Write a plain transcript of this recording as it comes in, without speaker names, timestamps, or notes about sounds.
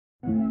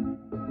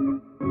Hey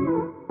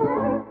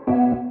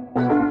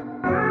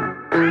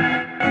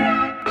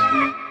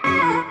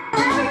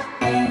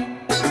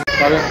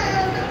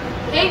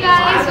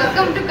guys,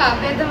 welcome to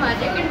Kavya the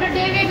Magic, and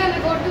today we're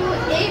gonna go to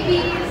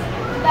AB's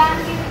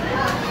Bambi.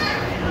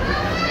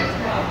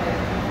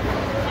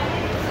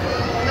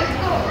 Let's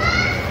go.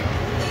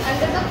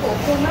 Under the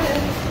coconut.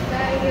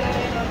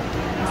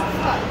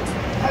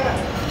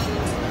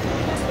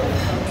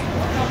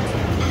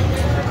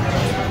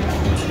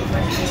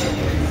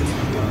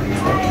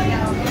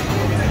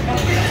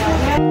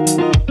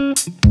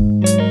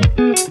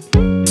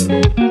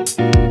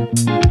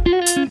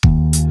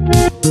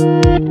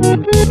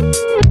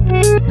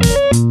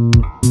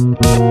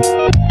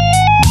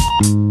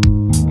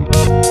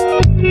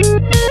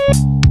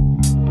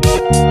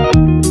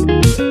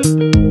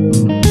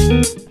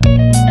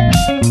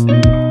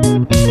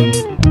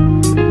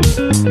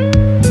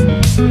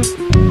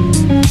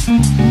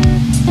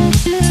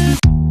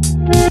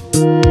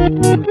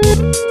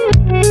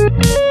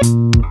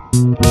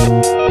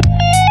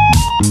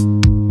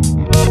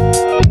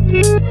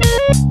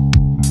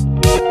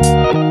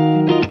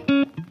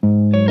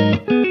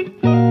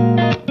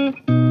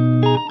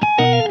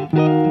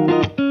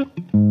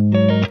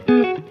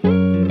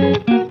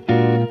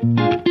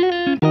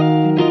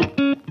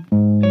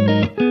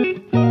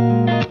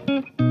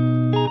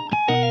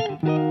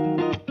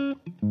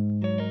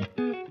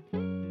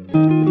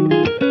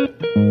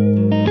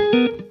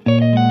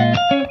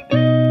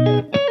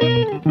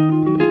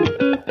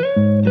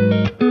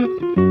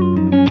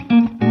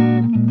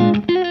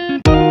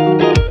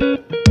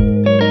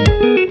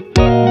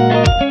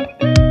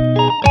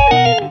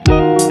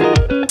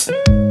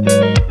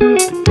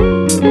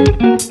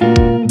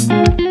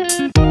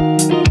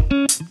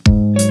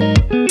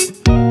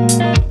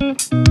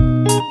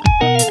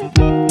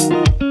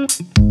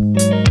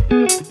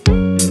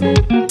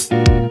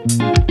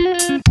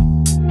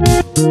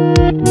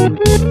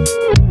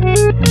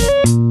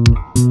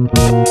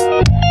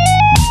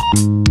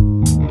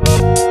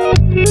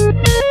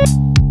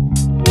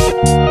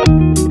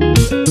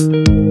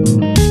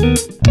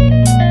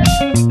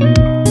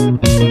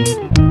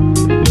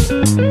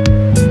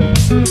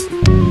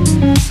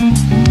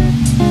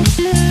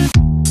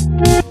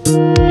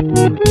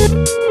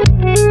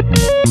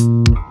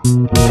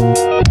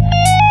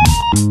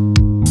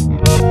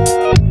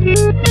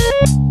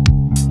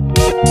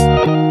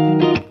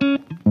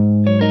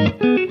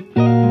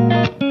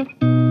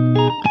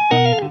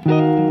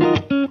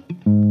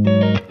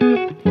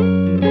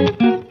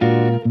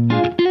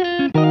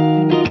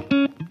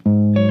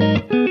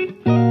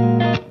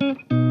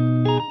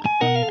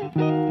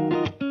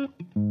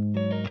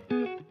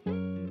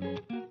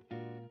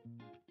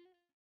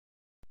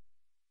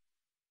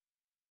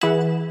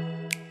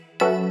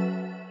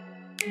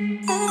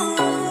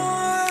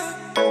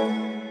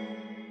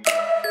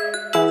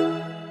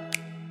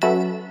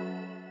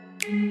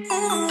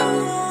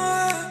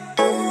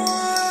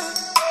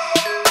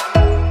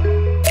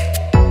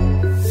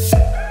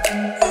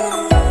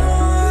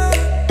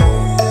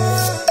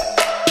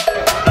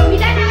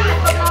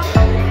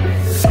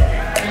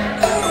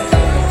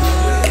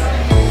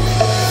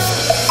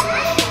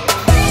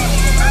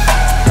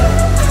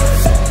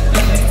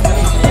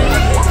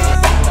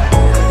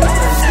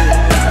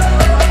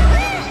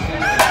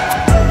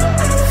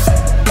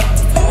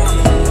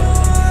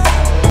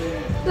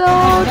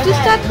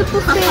 Just at the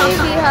buffet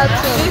we had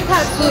some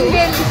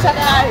really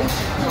sunrise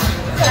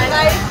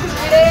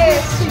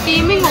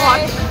steaming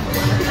hot.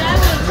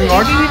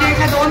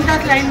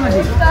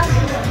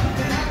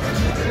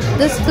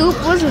 The soup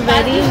was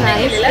very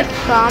nice. It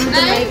calmed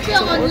my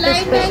throat,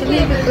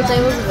 especially because I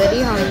was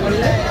very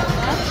hungry.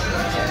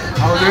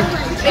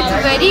 It's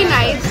very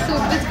nice.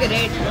 Soup is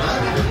great.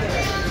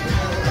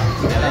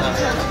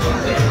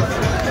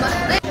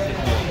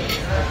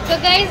 So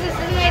guys, this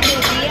is my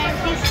baby and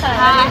she's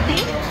Sarah.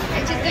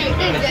 And she's going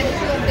to enjoy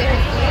this birthday.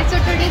 So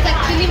today is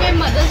actually my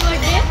mother's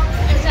birthday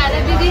and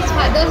Sarah Didi's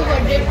father's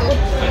birthday too.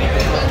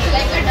 So it's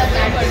like a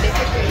double birthday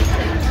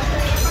situation.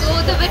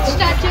 So the veg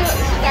starters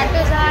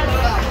are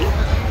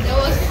there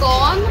was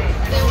corn,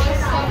 there was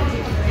some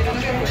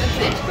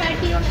veg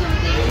patty or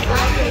something,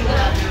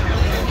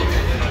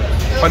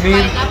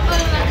 paneer,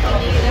 pineapple and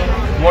paneer.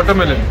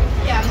 Watermelon.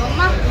 Yeah,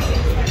 Mama,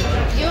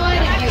 your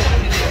review.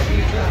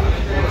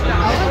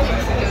 How was it?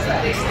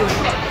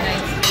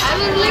 I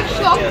was like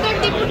shocked that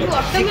they put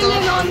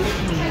watermelon on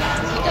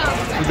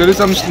stuff. There is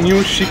some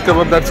new sheikh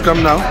kebab that's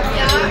come now.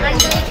 Yeah, and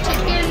the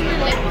chicken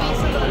leg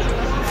pieces.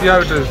 See how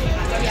it is.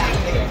 Yeah.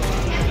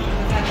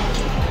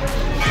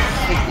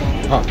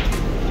 Huh.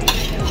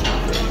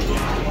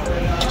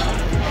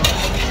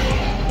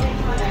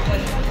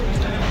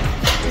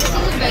 This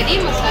is very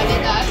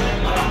masaledar.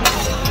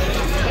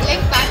 It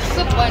like packs a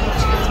punch.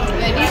 It's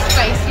very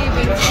spicy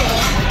with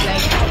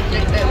like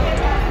little.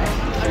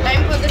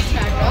 Time for the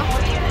starter.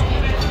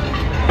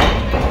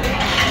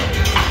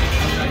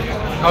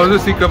 How is the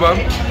seekh kebab?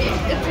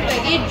 It's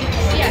very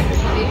juicy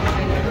actually.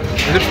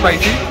 Is it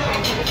spicy?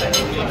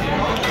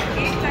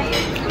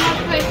 Not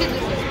spicy,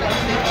 this is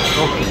spicy.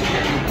 Okay.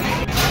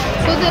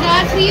 So there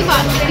are 3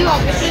 barbecue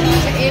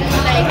options in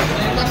like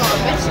the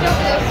normal stuff.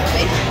 There's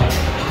fish,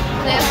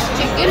 there's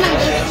chicken, and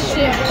there's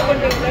shrimp.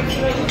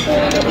 So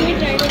let me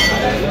try this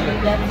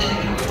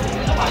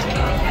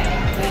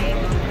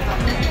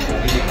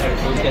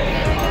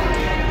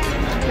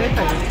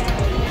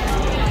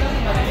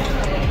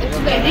It's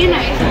very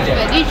nice, it's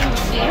very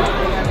juicy.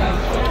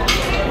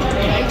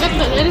 And the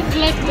color is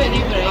like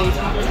very bright.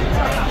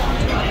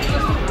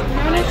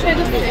 Now let's try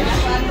the fish.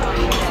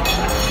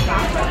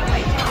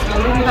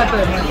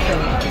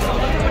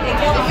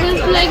 This is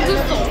like the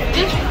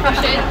softest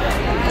fish.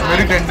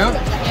 Very tender.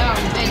 Yeah,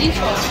 very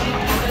soft.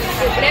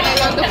 I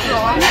got the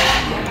prawn.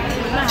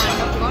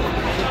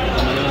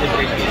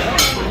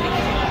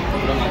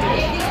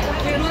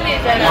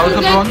 How's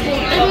the prawn?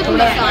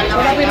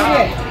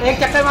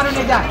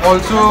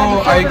 Also,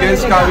 I guess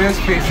Kavya is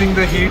facing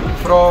the heat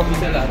from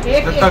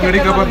the tangdi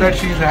kebab that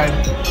she's had.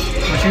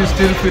 So she's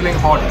still feeling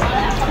hot.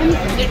 I'm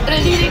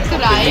literally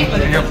crying.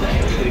 Yep.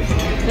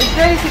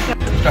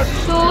 Start.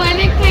 So when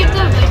I tried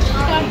the veg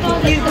starter,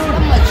 like the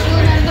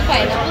mushroom and the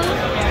pineapple,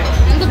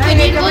 and the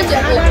paneer was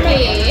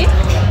okay.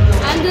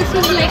 And this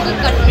is like a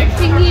cutlet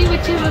thingy,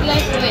 which is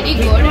like very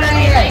good.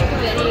 I like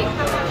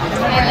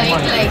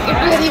it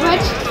very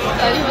much.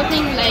 Sorry for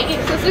saying like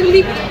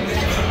excessively.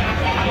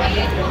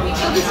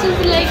 So this is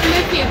like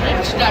my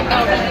favorite starter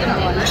out of the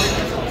menu.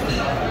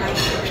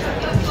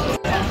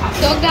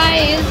 So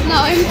guys,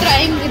 now I'm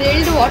trying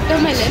grilled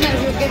watermelon, as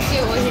you can see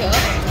over here.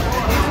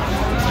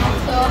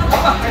 So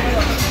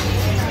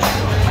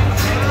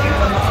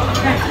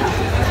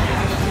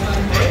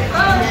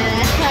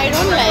I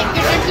don't like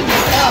it, it's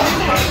bitter.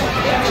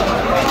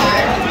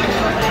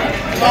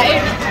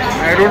 Right?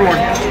 I don't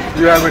want.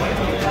 You have it.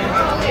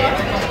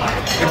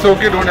 It's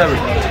okay, don't have it.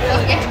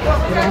 Okay.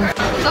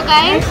 So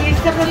guys, we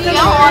have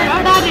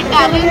ordered our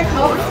Italian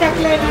food. This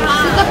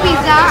is the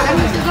pizza and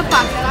this is the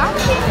pasta.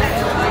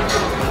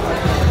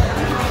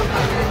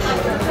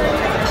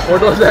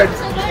 What was that?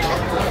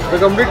 The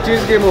complete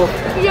cheese came off.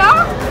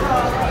 Yeah.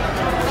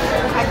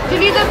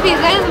 Actually, the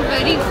pizza is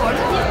very good.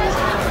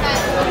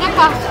 The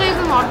pasta is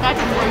not that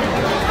good.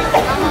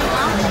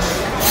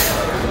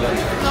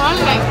 No one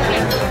likes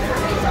it.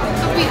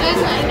 The pizza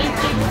is nice.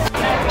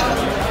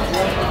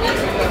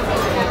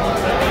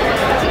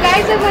 So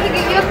guys, I'm going to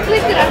give you a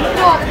quick run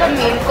through of the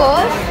main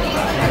course.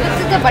 This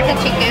is the butter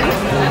chicken.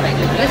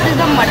 This is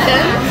the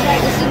mutton.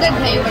 This is the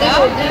gravy,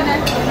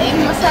 egg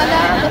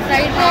masala, the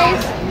fried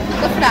rice,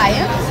 the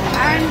fryers,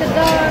 and the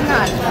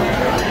naan. So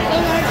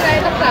I'm going to try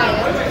the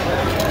fryers.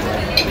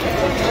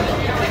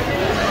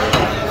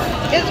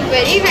 It's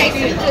very nice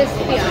and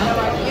crispy.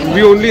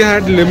 We only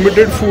had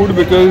limited food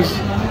because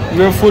we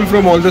were full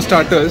from all the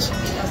starters.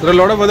 There are a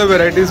lot of other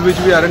varieties which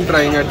we aren't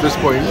trying at this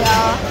point.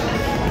 Yeah.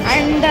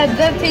 And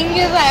the thing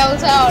is, I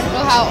also want to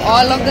have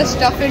all of the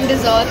stuff in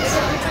desserts.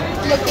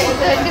 Look,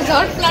 the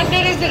dessert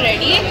platter is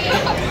ready.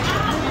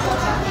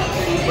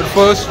 But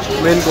first,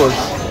 main course.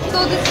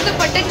 So this is the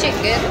butter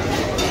chicken.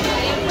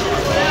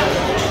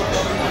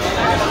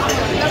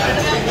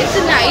 It's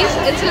nice.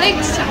 It's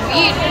like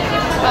sweet.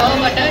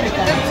 Butter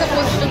chicken is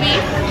supposed to be,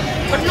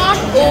 but not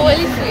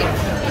overly sweet.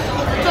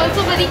 It's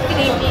also very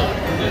creamy.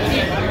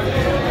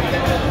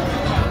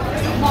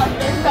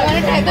 I'm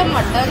gonna try the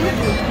mutton.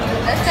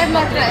 Last time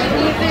I'm trying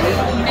anything.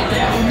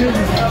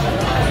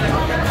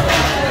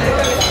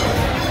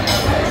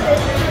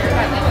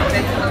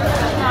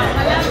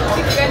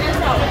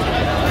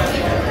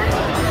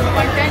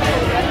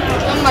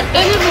 The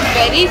mutton is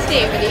very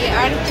savory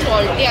and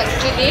salty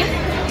actually.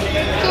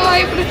 So I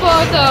prefer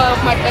the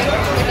mutton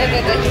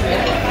rather than the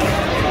chicken.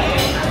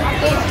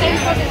 So it's time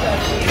for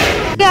dessert.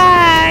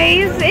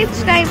 Guys, it's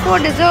time for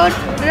dessert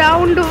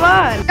round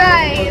 1.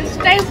 Guys,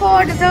 time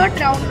for dessert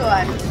round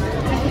 1.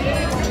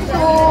 So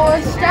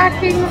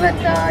starting with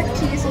the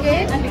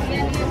cheesecake.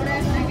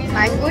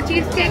 Mango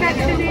cheesecake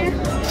actually.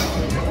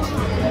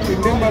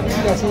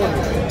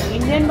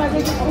 Indian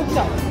barbecue खूप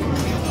छान.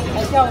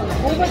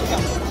 खूपच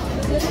छान.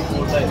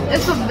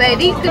 It's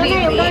very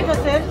creamy.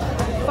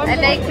 I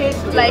like it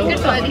very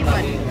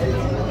much.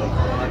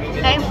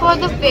 Time for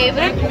the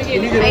favorite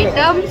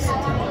items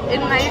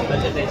in my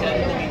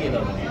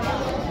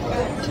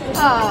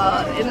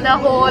in the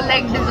whole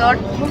like dessert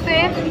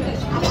buffet.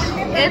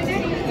 It's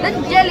the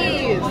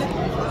jellies.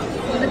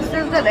 This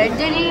is the red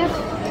jelly.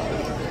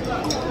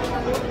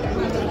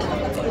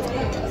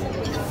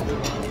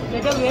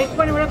 This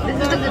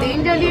is the green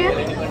jelly.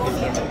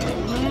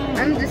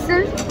 And this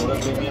is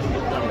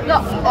the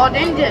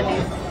orange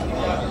jelly.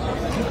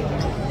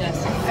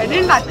 I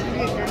didn't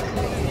actually eat it.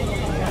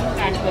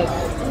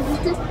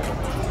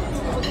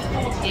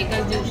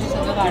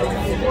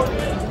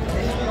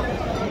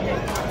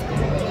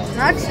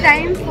 Now it's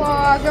time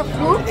for the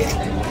fruits.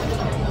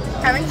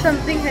 Having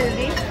something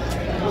healthy.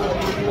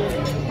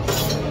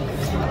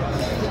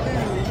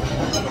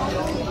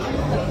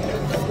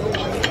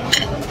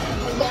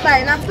 The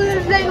pineapple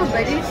is like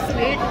very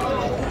sweet.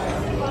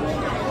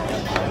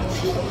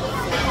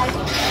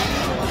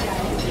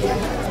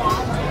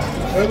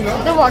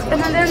 The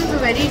watermelon is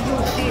very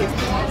juicy.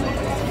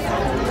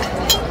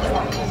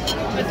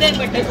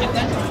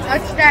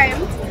 It's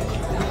time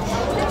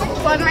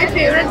for my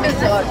favorite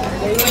dessert.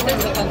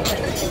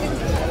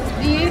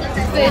 The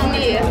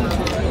Chilli.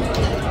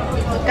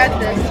 Look at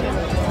this.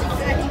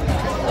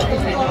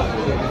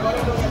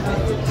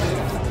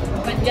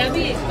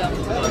 Punjabi एकदम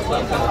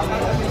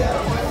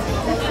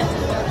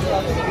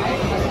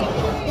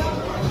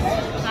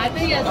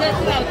आताही असं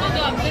लावतो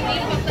तो आमचं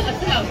नील फक्त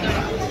असं लावतो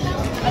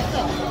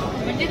असं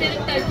म्हणजे त्याला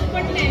टच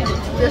पण नाही.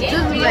 This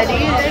is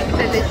very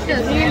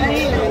delicious.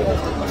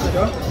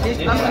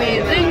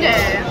 Amazing.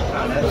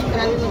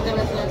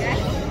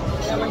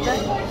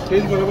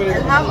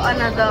 I'll have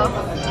another.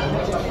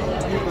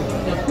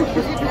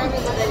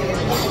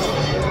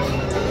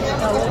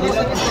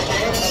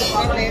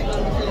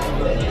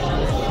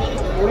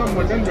 थोड़ा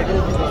मटन बेटर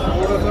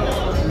थोड़ा सा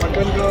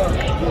मटन का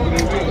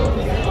ग्रेवी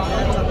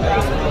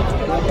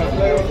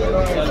पतला है और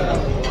थोड़ा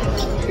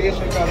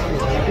टेस्ट है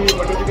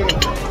butter chicken.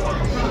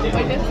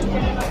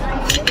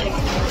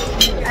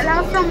 I'll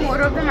have some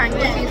more of the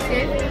mango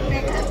cheesecake.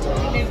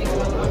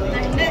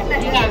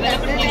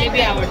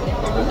 Jalebi आवडते.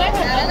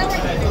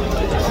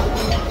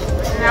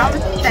 Now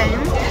it's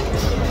time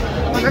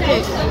for the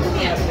cake.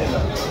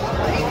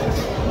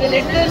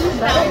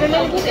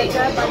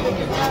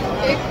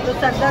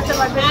 सरदारच्या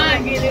बाजूला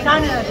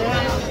छान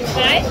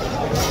काय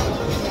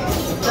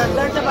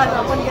सरदारच्या बाजू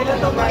आपण गेलो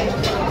तो काय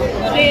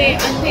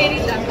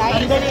अंधेरीला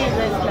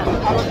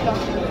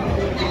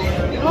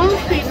Don't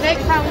feel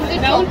like having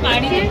it. Rahul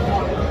पाणी.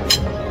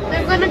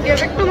 I'm gonna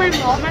give it to my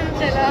mom and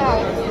tell her how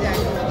to do that.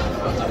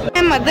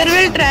 My mother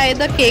will try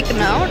the cake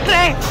now.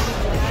 Try.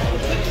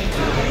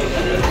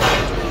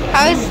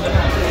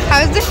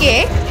 How's the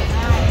cake?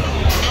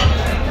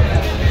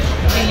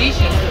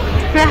 Delicious.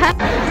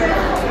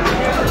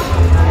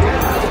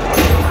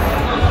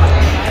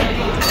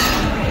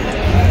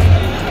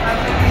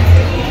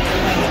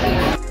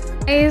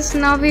 Guys,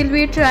 now we'll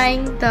be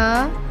trying the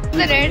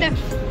red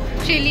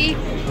chili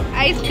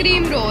ice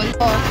cream roll.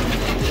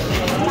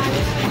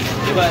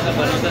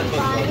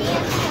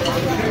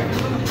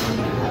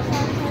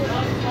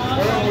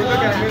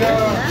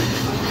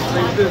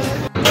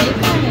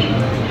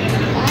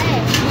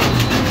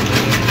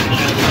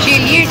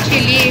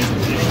 Chili.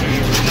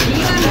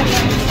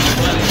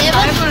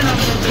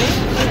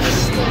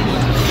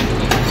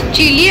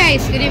 Chilli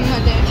ice-cream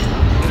मध्ये.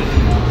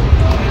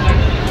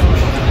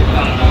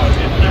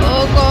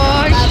 Oh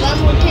gosh.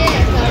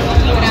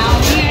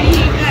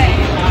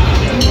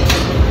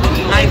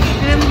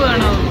 Ice cream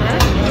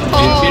बनवतात.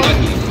 Oh.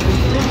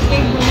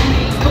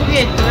 खूप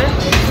येतोय.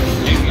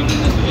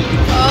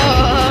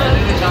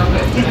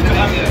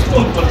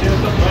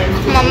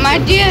 मम्मा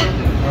जी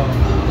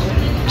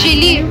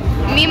chilli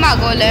मी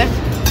मागवलंय.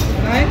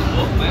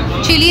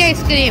 Chilli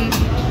ice cream.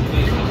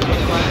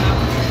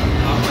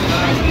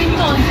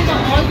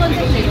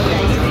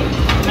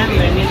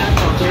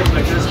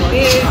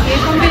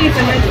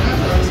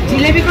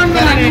 Jalebi कोण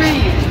बनवणार?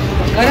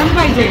 गरम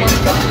पाहिजे.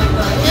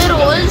 ते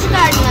roles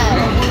काढणार.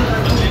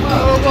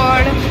 Oh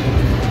god.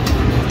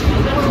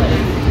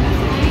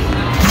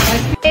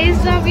 Guys,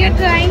 now we are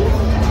trying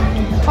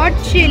hot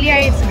chili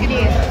ice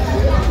cream.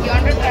 You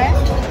want to try?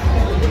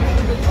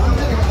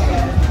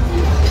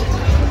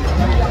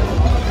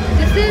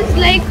 This is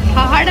like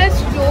hard as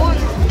stone.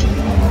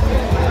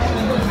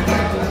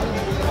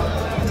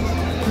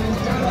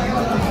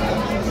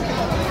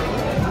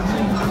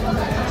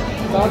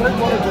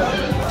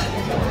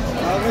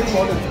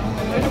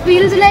 It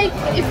feels like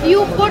if you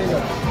put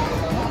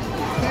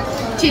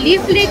chili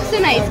flakes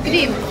in ice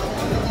cream.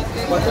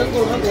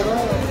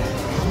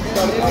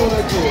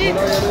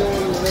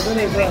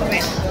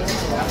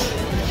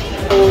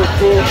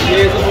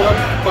 ये थोड़ा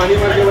पानी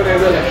मार के बनाया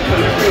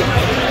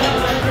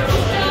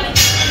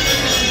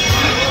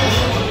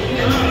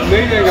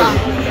नहीं जाएगा.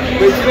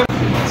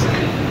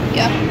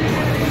 Yeah.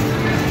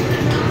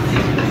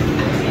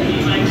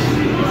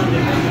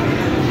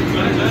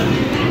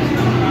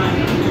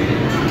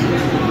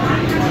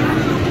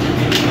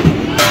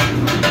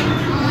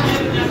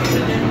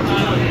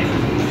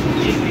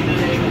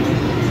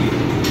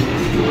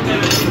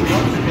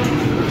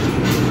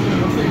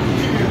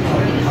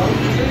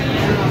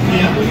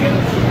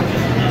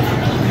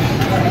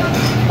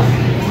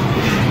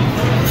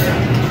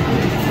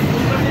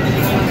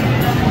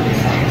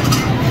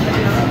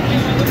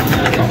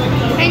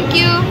 Thank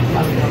you.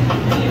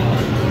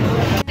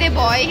 The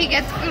boy, he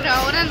gets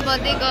crown and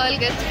birthday girl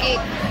gets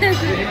cake.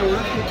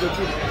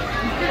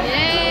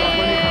 Yay!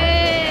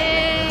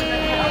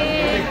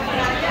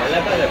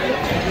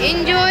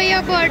 Enjoy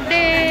your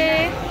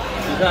birthday.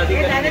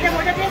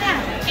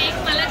 Cake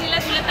मला दिला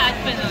तुला ताज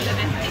बनवलं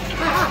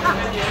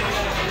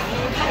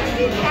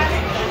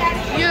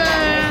Yay!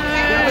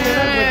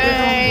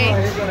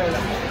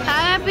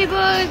 Happy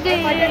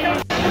birthday.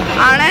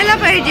 आणायला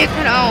पाहिजे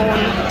crown.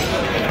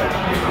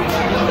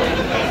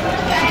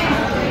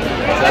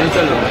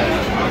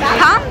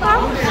 थांब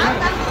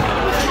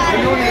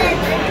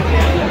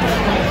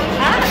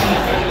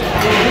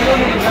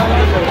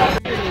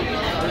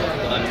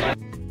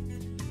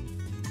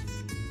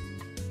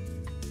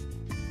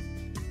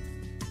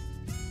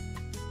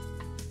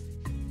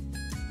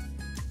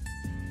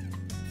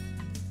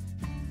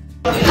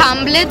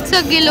थांबलेत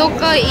सगळी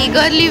लोक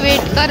इगरली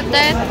वेट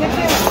करतायत.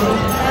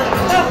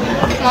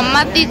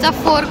 मम्मा तिचा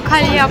फोर्क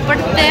खाली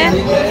आपटते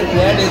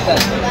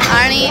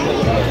आणि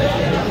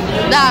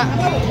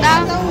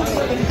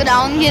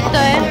क्राऊन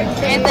घेतोय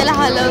आणि त्याला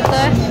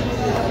हलवतोय.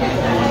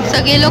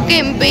 सगळे लोक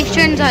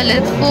इम्पेशंट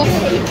झालेत खूप.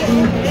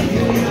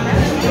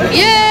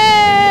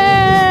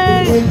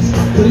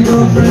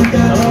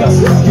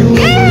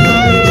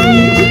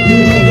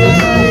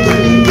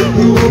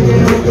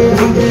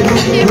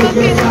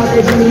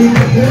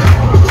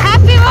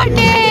 Happy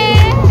birthday.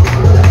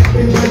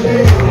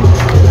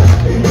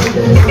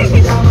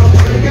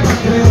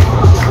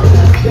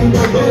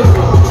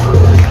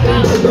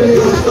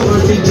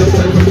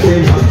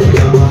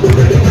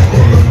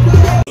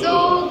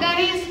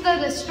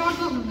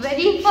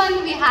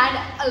 We had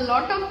a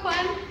lot of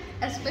fun,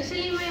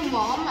 especially my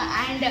mom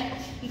and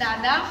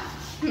Dada.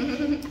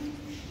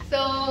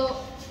 So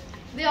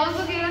they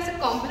also gave us a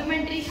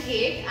complimentary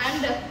cake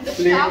and the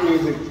staff.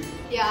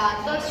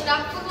 Yeah, the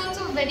staff was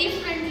also very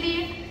friendly.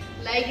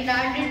 Like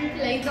Dad didn't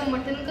like the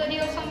mutton curry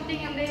or something,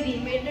 and they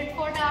remade it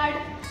for Dad.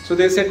 So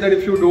they said that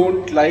if you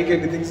don't like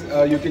anything,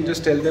 you can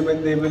just tell them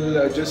and they will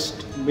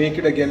just make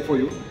it again for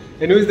you.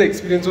 Anyways, the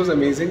experience was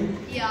amazing.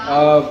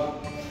 Yeah.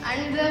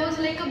 And there was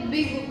like a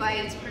big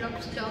widespread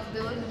of stuff.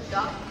 There was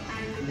duck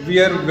and we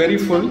are very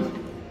full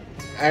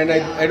and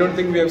I don't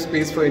think we have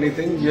space for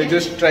anything. We are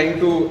just trying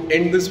to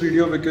end this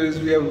video because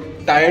we are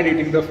tired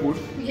eating the food.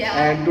 Yeah.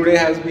 And today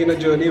has been a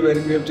journey where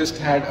we have just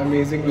had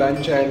amazing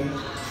lunch and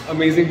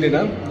amazing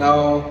dinner. Now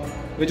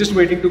we're just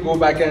waiting to go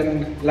back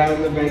and lie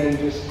on the bed and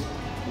just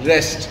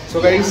rest.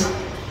 So guys,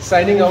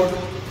 signing out.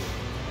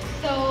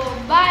 So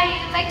bye.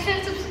 Like,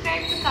 share,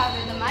 subscribe to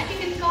Kavya the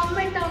Magic and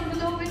comment down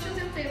below which was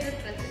your favorite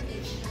recipe.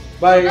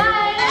 Bye.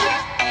 Bye.